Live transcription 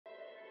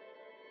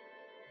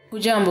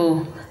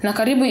Hujambo, na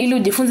karibu ili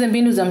ujifunze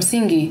mbinu za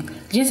msingi,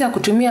 jinsi ya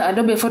kutumia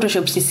Adobe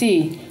Photoshop CC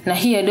na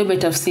hii Adobe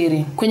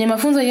Tafsiri. Kwenye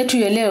mafunzo yetu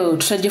ya leo,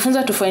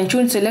 tutajifunza to fine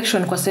tune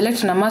selection kwa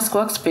select na mask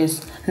workspace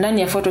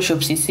ndani ya Photoshop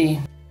CC.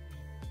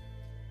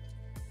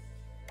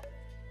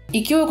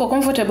 Ikiwa uko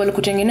comfortable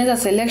kutengeneza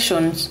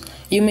selections,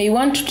 you may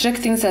want to take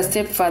things a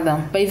step further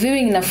by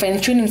viewing na fine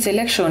tuning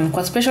selection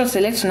kwa special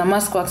select na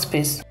mask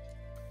workspace.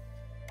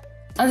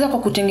 Anza kwa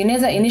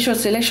kutengeneza initial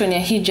selection ya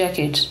hii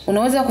jacket.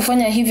 Unaweza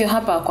kufanya hivyo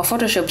hapa kwa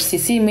Photoshop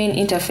CC main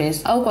interface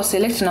au kwa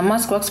select na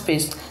mask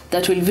workspace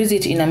that we'll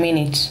visit in a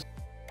minute.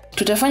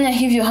 Tutafanya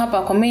hivyo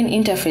hapa kwa main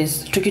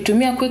interface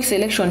tukitumia quick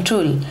selection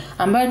tool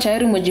ambayo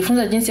tayari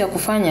umejifunza jinsi ya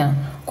kufanya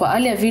kwa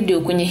earlier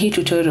video kwenye hii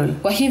tutorial.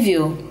 Kwa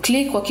hivyo,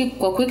 click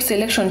kwa quick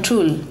selection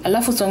tool,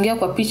 alafu songea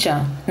kwa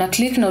picha na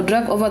click na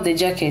drag over the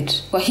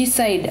jacket kwa hii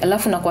side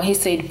alafu na kwa hii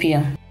side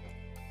pia.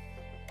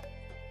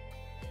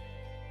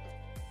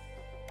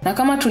 Na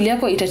kama tool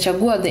yako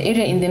itachagua the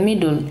area in the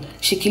middle,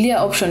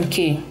 shikilia option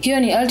key. Hiyo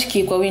ni alt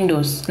key kwa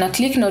Windows na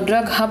click na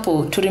drag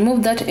hapo to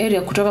remove that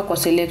area kutoka kwa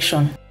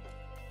selection.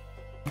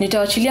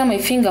 Nitawachilia my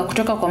finger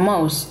kutoka kwa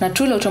mouse na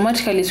tool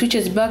automatically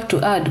switches back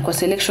to add kwa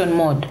selection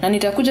mode. Na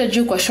nitakuja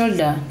juu kwa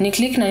shoulder, ni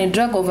click na ni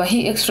drag over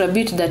hii extra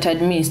bit that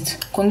I'd missed.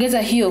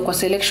 Kuongeza hiyo kwa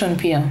selection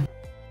pia.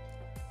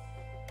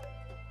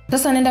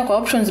 Sasa nenda kwa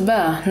options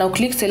bar na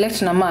uclick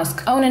select na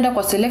mask au nenda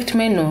kwa select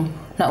menu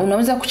na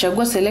unaweza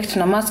kuchagua select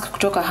na mask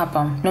kutoka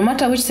hapa. No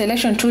matter which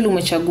selection tool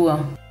umechagua.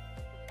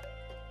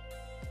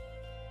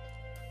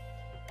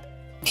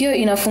 Hiyo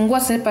inafungua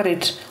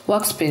separate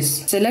workspace,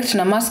 select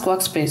na mask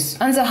workspace.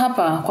 Anza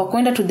hapa kwa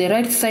kwenda to the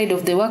right side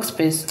of the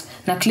workspace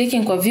na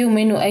clicking kwa view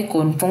menu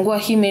icon, fungua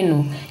hii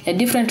menu ya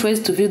different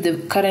ways to view the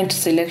current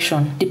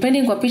selection.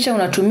 Depending kwa picha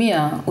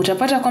unatumia,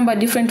 utapata kwamba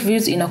different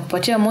views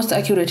inakupatia most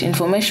accurate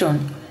information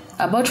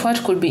about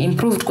what could be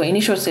improved kwa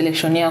initial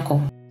selection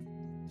yako.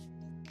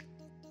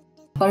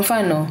 Kwa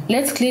mfano,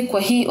 let's click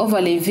kwa hii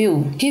overlay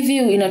view. Hii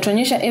view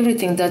inatuonyesha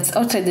everything that's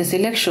outside the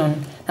selection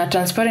na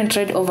transparent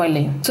red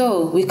overlay.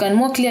 So, we can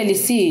more clearly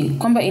see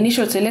kwamba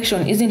initial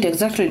selection isn't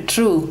exactly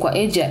true kwa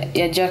edge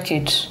ya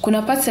jacket.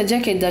 Kuna parts ya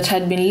jacket that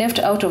had been left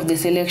out of the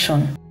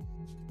selection.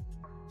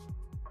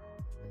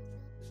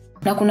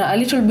 Na kuna a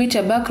little bit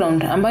ya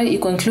background ambayo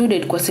iko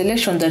included kwa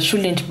selection that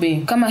shouldn't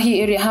be. Kama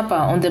hii area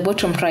hapa on the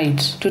bottom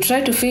right. To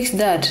try to fix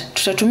that,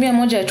 tutatumia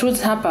moja ya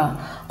tools hapa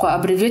kwa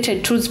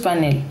abbreviated tools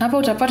panel. Hapa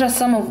utapata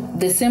some of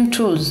the same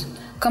tools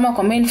kama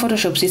kwa main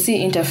Photoshop CC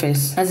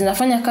interface. Na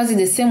zinafanya kazi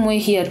the same way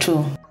here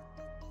too.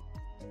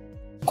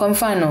 Kwa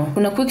mfano,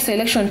 kuna quick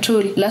selection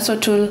tool, lasso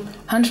tool,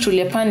 hand tool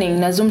ya panning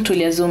na zoom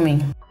tool ya zooming.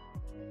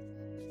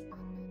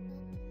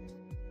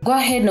 Go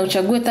ahead na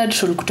uchague third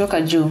tool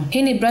kutoka juu.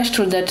 Hii ni brush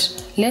tool that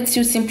lets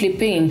you simply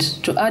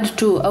paint to add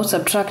to au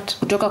subtract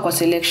kutoka kwa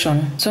selection.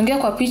 Songea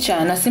kwa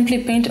picha na simply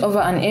paint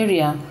over an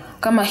area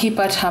kama hii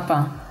part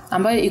hapa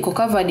ambayo iko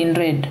covered in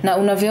red. Na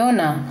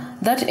unavyoona,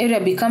 that area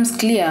becomes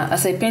clear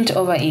as I paint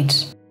over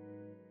it.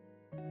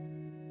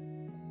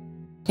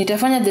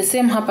 Nitafanya the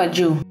same hapa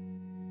juu.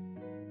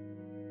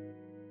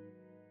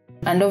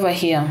 And over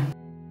here.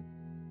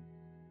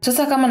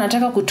 Sasa kama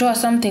nataka kutoa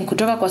something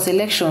kutoka kwa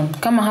selection,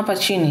 kama hapa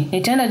chini,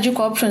 nitaenda juu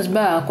kwa options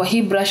bar kwa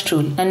hii brush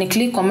tool na ni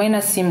click kwa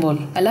minus symbol.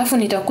 Alafu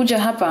nitakuja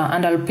hapa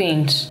and I'll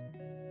paint.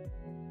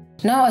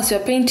 Now as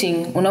you're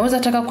painting, unaweza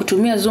taka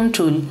kutumia zoom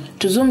tool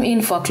to zoom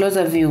in for a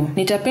closer view.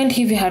 Nitapaint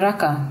hivi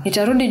haraka.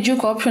 Nitarudi juu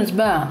kwa options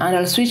bar and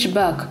I'll switch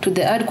back to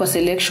the add kwa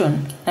selection.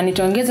 Na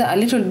nitaongeza a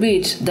little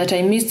bit that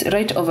I missed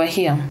right over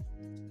here.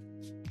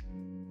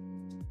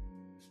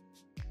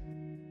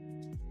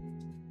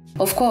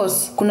 Of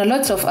course, kuna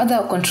lots of other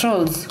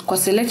controls kwa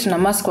select na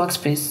mask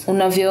workspace.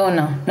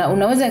 Unavyoona, na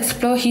unaweza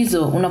explore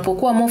hizo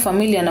unapokuwa more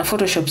familiar na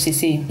Photoshop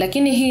CC.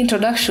 Lakini hii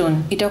introduction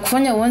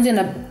itakufanya uanze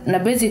na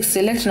basic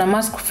select na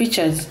mask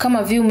features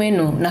kama view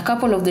menu na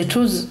couple of the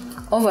tools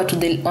over to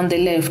on the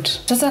left.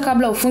 Sasa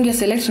kabla ufunge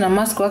select na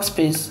mask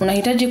workspace,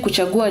 unahitaji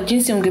kuchagua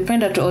jinsi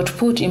ungependa to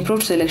output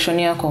improved selection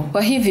yako.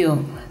 Kwa hivyo,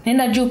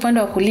 nenda juu upande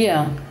wa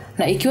kulia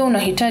na ikiwa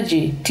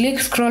unahitaji, click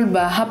scroll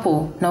bar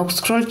hapo na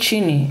scroll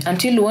chini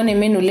until uone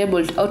menu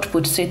labeled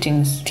output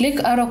settings.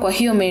 Click arrow kwa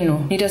hiyo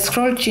menu, nita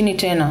scroll chini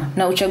tena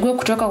na uchague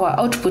kutoka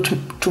kwa output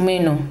to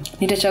menu.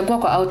 Nitachagua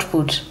kwa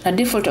output na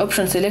default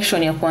option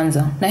selection ya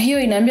kwanza. Na hiyo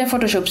inaambia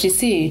Photoshop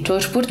CC to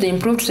output the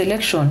improved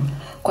selection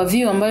kwa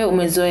view ambayo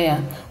umezoea,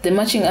 the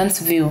matching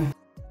ants view.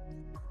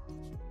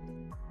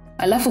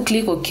 Alafu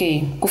click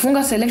OK.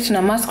 Kufunga select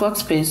na mask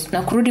workspace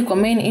na kurudi kwa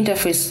main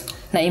interface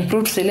na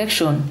improved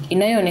selection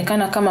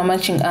inayoonekana kama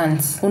matching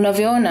ants.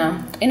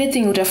 Unavyoona,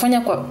 anything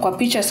utafanya kwa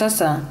picha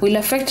sasa will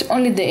affect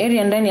only the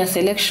area ndani ya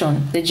selection,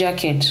 the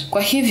jacket.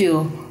 Kwa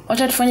hivyo,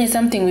 wacha tufanye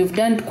something we've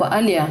done kwa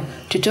earlier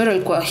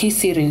tutorial kwa hii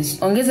series.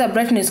 Ongeza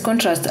brightness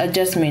contrast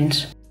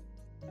adjustment.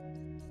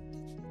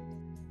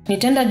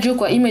 Nitaenda juu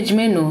kwa image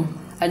menu,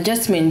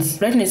 adjustments,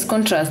 brightness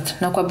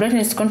contrast na kwa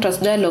brightness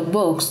contrast dialog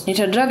box,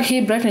 nitadrag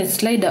hii brightness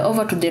slider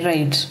over to the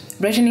right,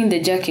 brightening the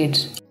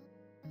jacket.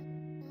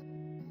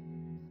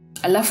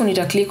 Alafu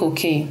nita click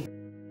OK.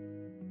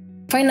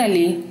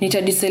 Finally,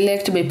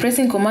 nitadeselect by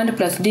pressing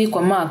Command+D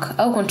kwa Mac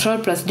au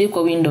Control+D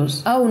kwa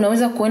Windows. Au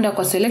unaweza kuenda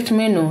kwa select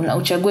menu na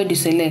uchague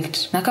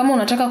deselect. Na kama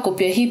unataka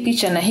kopia hii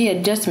picha na hii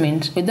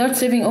adjustment without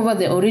saving over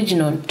the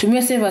original,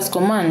 tumia save as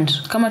command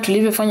kama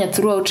tulivyofanya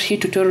throughout hii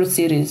tutorial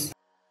series.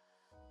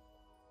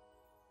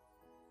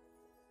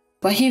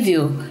 Kwa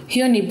hivyo,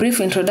 hiyo ni brief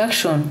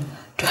introduction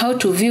to how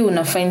to view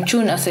na fine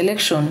tune a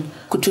selection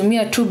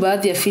kutumia tu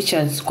baadhi ya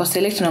features kwa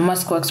select na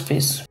mask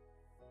workspace.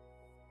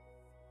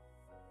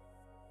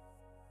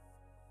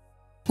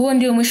 Huo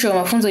ndio mwisho wa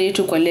mafunzo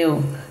yetu kwa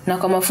leo, na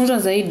kwa mafunzo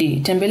zaidi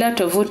tembelea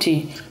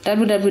tovuti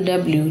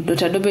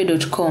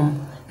www.adobe.com,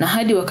 na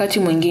hadi wakati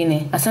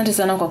mwingine, asante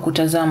sana kwa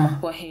kutazama.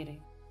 Kwaheri.